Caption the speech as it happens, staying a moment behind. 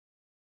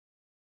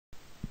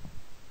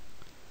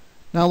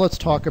Now let's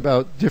talk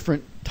about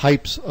different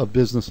types of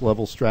business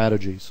level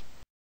strategies.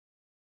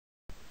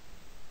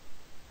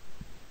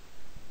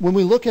 When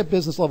we look at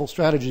business level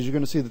strategies, you're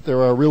going to see that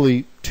there are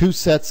really two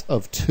sets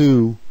of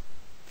two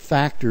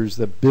factors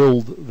that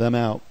build them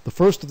out. The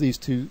first of these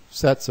two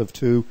sets of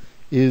two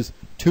is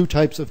two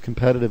types of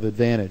competitive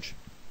advantage.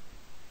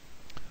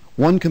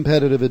 One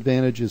competitive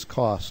advantage is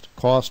cost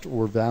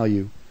or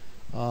value.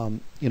 To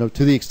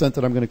the extent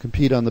that I'm going to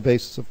compete on the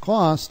basis of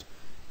cost,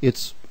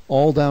 it's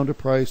all down to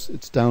price,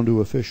 it's down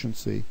to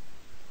efficiency.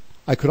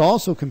 I could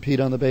also compete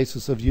on the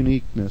basis of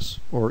uniqueness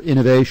or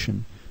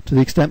innovation. To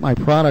the extent my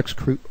products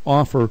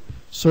offer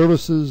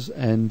services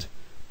and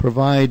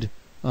provide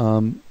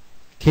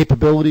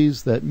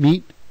capabilities that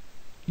meet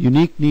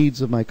unique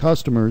needs of my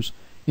customers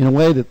in a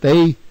way that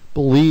they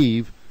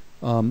believe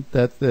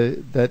that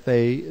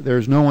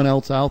there's no one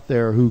else out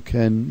there who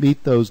can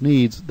meet those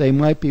needs, they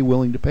might be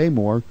willing to pay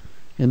more,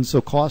 and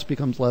so cost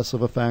becomes less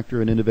of a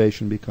factor and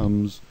innovation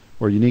becomes,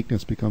 or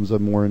uniqueness becomes, a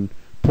more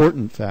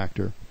important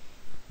factor.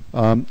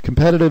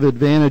 Competitive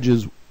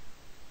advantages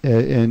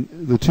and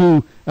the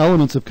two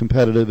elements of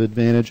competitive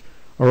advantage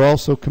are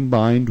also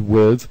combined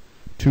with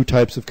two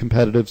types of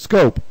competitive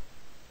scope.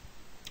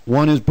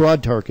 One is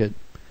broad target.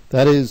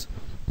 That is,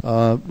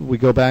 we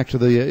go back to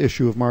the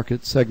issue of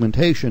market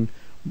segmentation.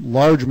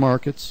 Large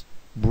markets,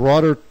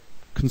 broader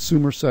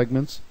consumer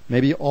segments,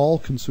 maybe all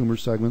consumer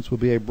segments would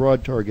be a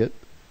broad target.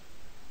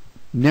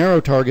 Narrow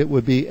target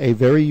would be a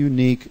very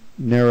unique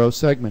narrow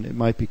segment. It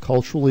might be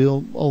culturally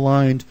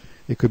aligned.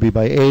 It could be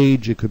by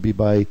age. It could be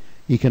by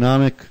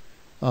economic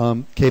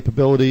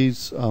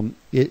capabilities.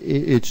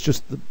 It's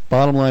just the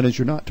bottom line is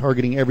you're not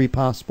targeting every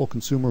possible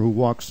consumer who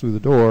walks through the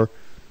door.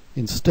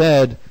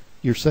 Instead,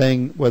 you're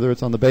saying, whether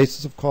it's on the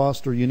basis of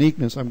cost or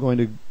uniqueness, I'm going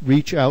to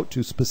reach out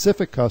to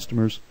specific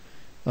customers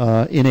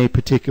in a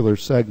particular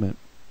segment.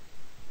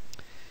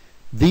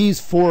 These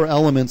four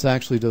elements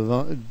actually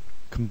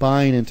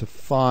combine into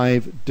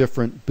 5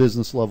 different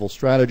business level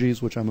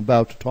strategies, which I'm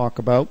about to talk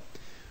about.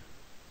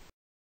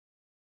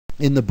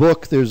 In the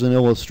book, there's an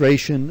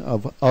illustration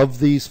of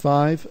these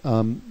 5.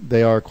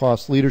 They are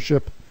cost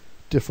leadership,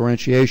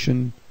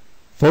 differentiation,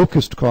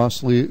 focused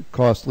cost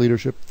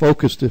leadership,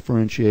 focused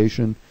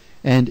differentiation,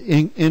 and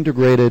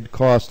integrated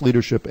cost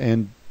leadership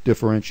and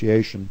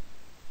differentiation.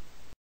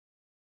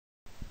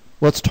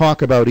 Let's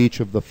talk about each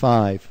of the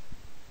 5.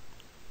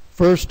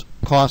 First,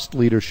 cost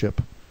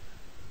leadership.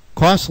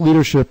 Cost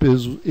leadership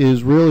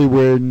is really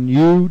when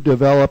you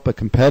develop a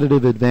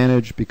competitive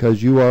advantage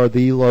because you are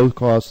the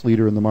low-cost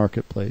leader in the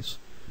marketplace.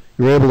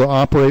 You're able to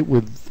operate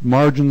with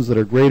margins that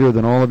are greater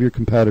than all of your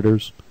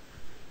competitors.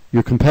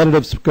 Your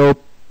competitive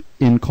scope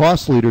in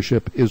cost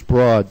leadership is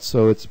broad,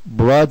 so it's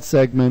broad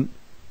segment,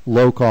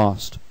 low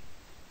cost.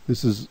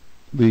 This is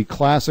the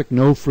classic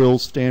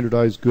no-frills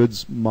standardized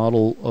goods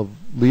model of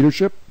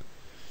leadership.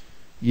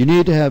 You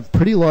need to have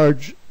pretty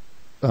large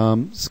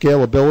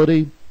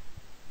scalability,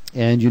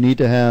 and you need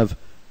to have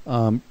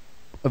a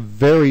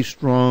very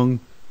strong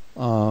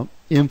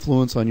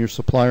influence on your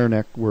supplier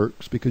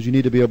networks, because you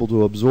need to be able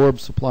to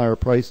absorb supplier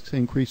price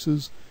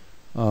increases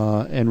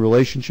and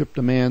relationship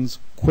demands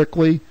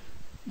quickly.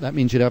 That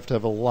means you'd have to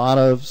have a lot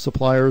of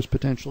suppliers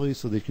potentially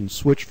so they can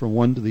switch from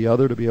one to the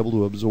other to be able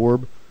to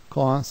absorb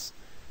costs.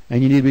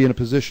 And you need to be in a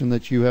position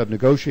that you have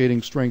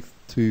negotiating strength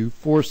to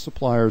force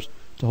suppliers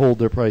to hold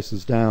their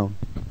prices down.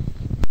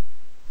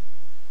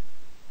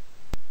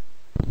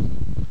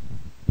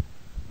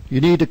 You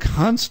need to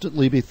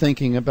constantly be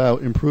thinking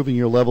about improving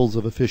your levels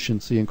of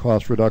efficiency and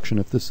cost reduction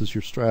if this is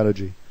your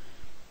strategy.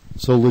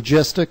 So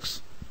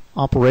logistics,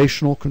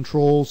 operational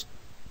controls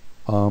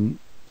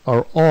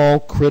are all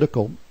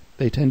critical.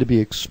 They tend to be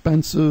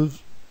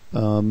expensive,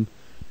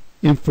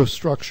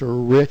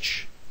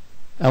 infrastructure-rich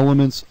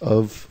elements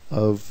of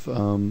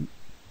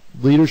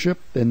leadership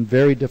and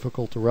very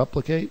difficult to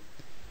replicate.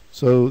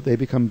 So they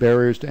become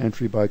barriers to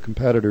entry by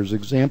competitors.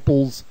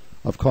 Examples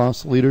of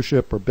cost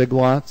leadership are Big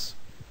Lots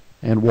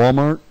and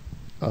Walmart,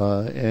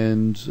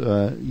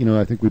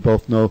 I think we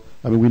both know.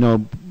 We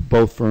know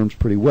both firms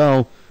pretty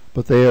well,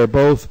 but they are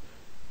both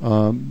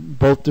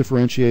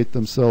differentiate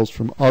themselves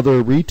from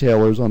other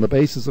retailers on the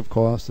basis of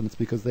cost, and it's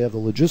because they have the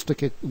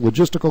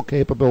logistical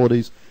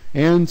capabilities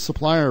and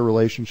supplier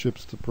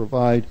relationships to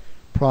provide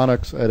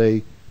products at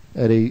a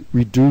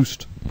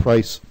reduced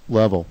price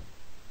level.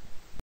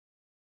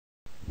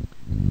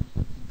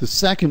 The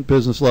second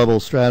business level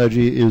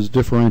strategy is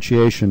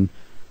differentiation.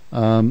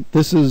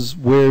 This is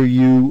where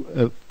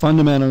you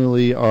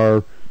fundamentally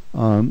are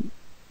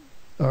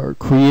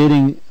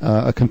creating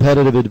a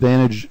competitive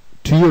advantage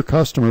to your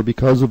customer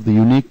because of the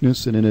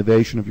uniqueness and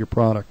innovation of your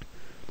product.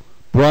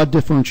 Broad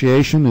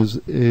differentiation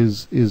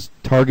is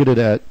targeted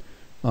at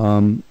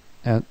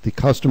the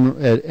customer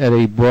at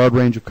a broad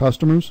range of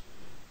customers.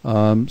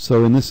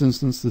 So in this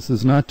instance, this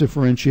is not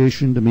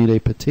differentiation to meet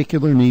a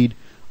particular need,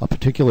 a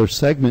particular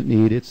segment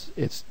need.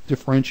 It's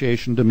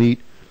differentiation to meet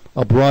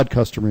a broad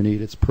customer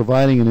need. It's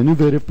providing an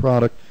innovative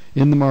product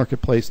in the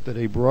marketplace that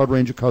a broad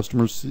range of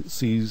customers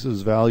sees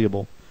as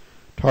valuable.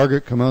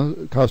 Target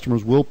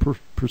customers will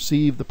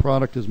perceive the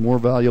product as more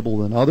valuable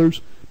than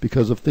others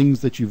because of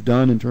things that you've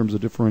done in terms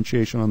of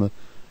differentiation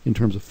in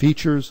terms of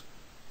features,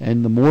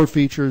 and the more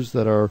features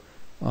that are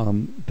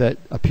that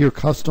appear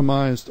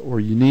customized or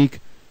unique,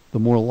 the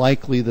more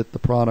likely that the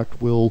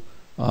product will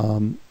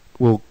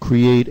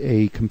create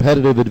a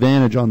competitive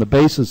advantage on the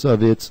basis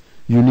of its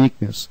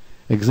uniqueness.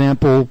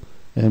 Example,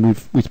 and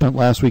we spent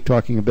last week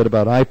talking a bit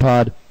about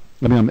Apple.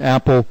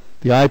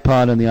 The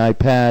iPod and the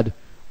iPad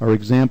are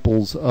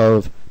examples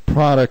of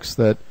products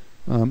that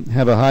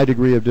have a high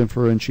degree of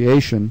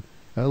differentiation,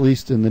 at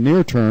least in the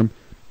near term.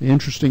 The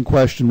interesting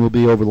question will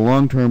be over the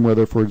long term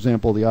whether, for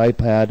example, the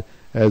iPad,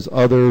 as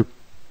other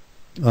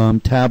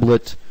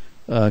tablet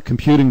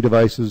computing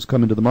devices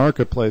come into the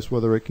marketplace,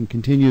 whether it can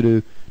continue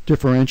to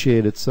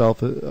differentiate itself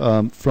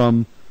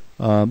from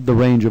the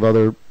range of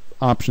other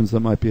options that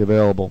might be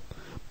available.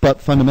 But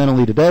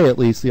fundamentally today, at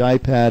least, the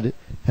iPad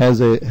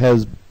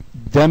has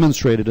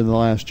demonstrated in the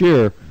last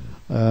year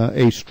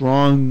a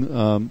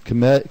strong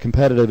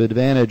competitive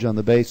advantage on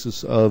the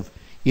basis of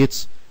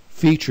its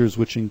features,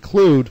 which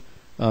include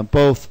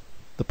both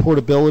the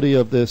portability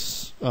of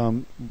this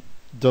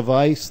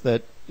device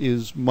that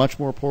is much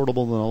more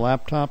portable than a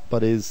laptop,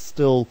 but is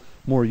still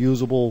more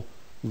usable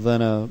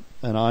than a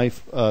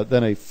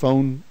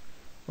phone,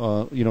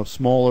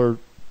 smaller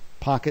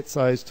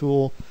pocket-sized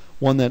tool.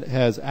 One that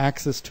has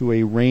access to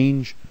a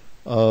range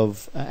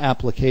of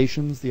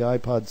applications. The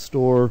iPod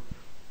Store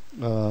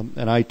and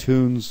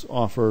iTunes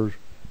offer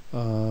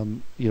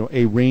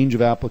a range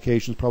of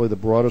applications, probably the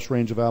broadest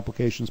range of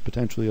applications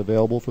potentially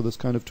available for this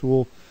kind of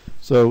tool.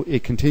 So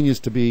it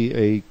continues to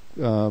be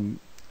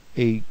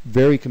a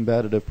very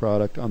competitive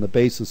product on the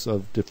basis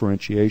of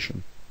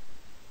differentiation.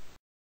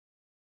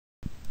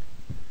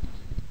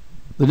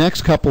 The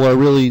next couple are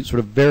really sort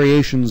of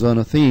variations on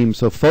a theme.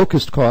 So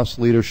focused cost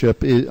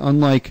leadership,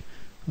 unlike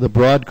the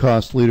broad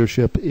cost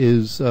leadership,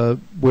 is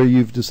where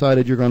you've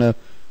decided you're going to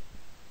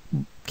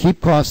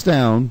keep costs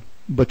down,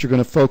 but you're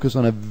going to focus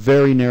on a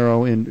very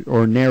narrow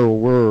or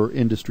narrower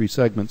industry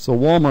segment. So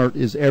Walmart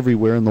is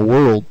everywhere in the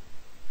world,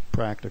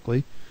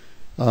 practically.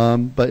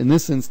 But in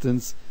this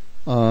instance,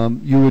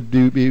 you would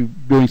be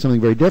doing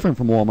something very different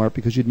from Walmart,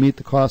 because you'd meet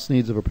the cost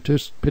needs of a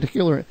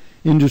particular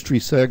industry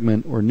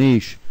segment or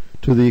niche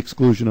to the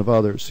exclusion of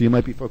others. So you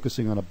might be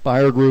focusing on a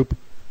buyer group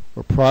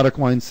or product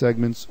line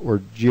segments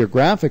or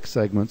geographic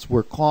segments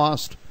where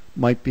cost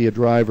might be a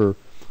driver.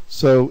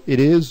 So it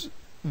is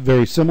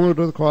very similar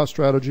to the cost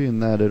strategy in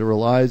that it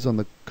relies on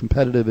the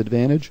competitive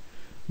advantage,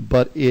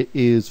 but it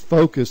is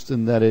focused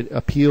in that it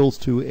appeals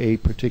to a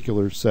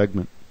particular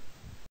segment.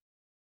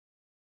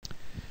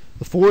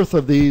 The fourth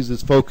of these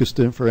is focused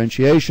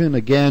differentiation.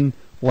 Again,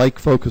 like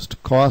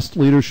focused cost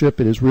leadership,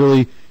 it is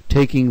really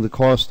taking the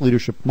cost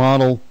leadership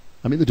model,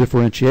 the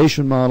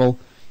differentiation model,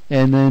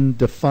 and then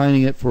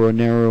defining it for a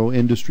narrow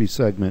industry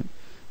segment.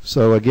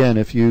 So again,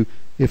 if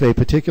a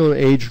particular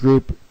age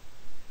group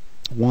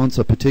wants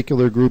a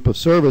particular group of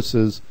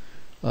services,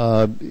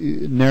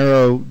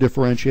 narrow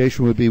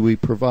differentiation would be we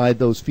provide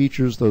those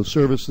features, those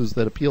services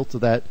that appeal to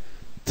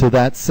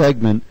that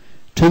segment,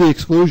 to the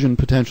exclusion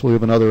potentially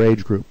of another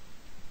age group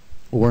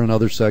or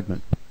another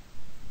segment.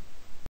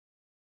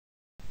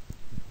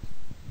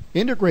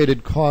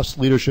 Integrated cost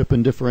leadership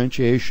and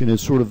differentiation is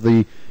sort of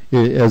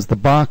as the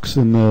box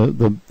in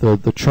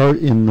the chart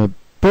in the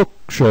book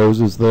shows,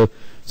 is the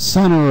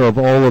center of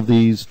all of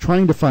these,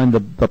 trying to find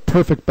the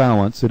perfect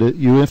balance.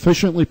 You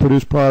efficiently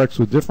produce products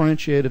with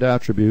differentiated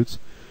attributes.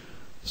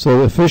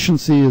 So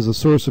efficiency is the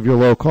source of your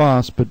low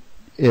cost, but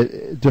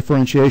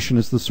differentiation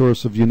is the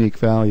source of unique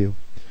value.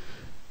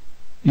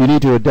 You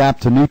need to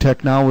adapt to new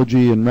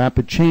technology and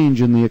rapid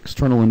change in the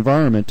external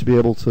environment to be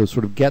able to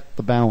sort of get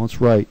the balance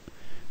right.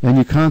 And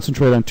you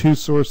concentrate on two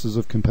sources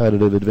of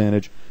competitive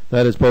advantage.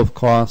 That is both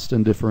cost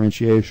and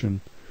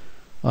differentiation.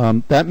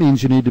 That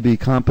means you need to be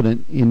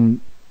competent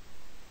in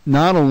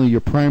not only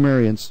your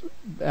primary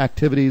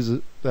activities,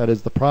 that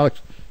is the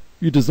product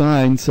you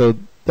design, so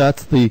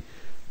that's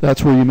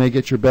where you may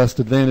get your best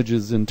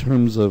advantages in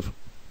terms of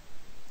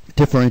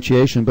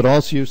differentiation, but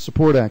also your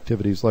support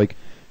activities like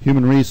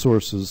human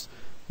resources,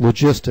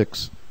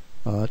 logistics,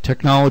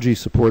 technology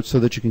support, so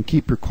that you can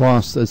keep your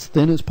costs as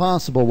thin as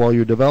possible while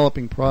you're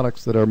developing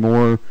products that are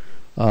more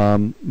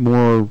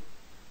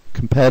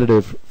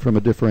competitive from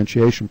a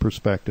differentiation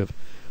perspective.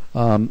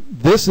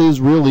 This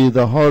is really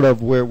the heart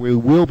of where we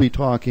will be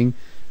talking.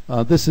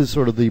 This is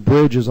sort of the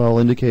bridge, as I'll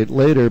indicate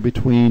later,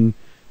 between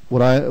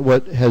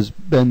what has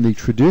been the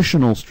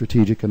traditional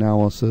strategic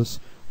analysis,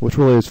 which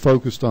really is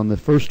focused on the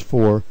first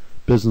four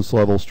business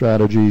level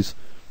strategies,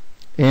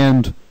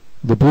 and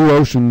the Blue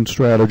Ocean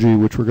strategy,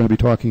 which we're going to be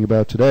talking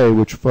about today,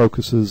 which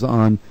focuses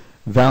on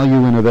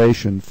value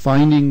innovation,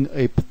 finding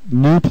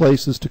new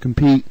places to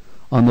compete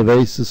on the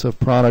basis of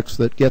products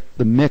that get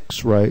the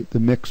mix right, the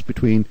mix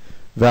between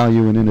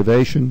value and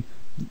innovation,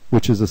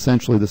 which is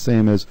essentially the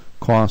same as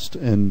cost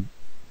and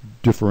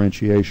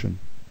differentiation.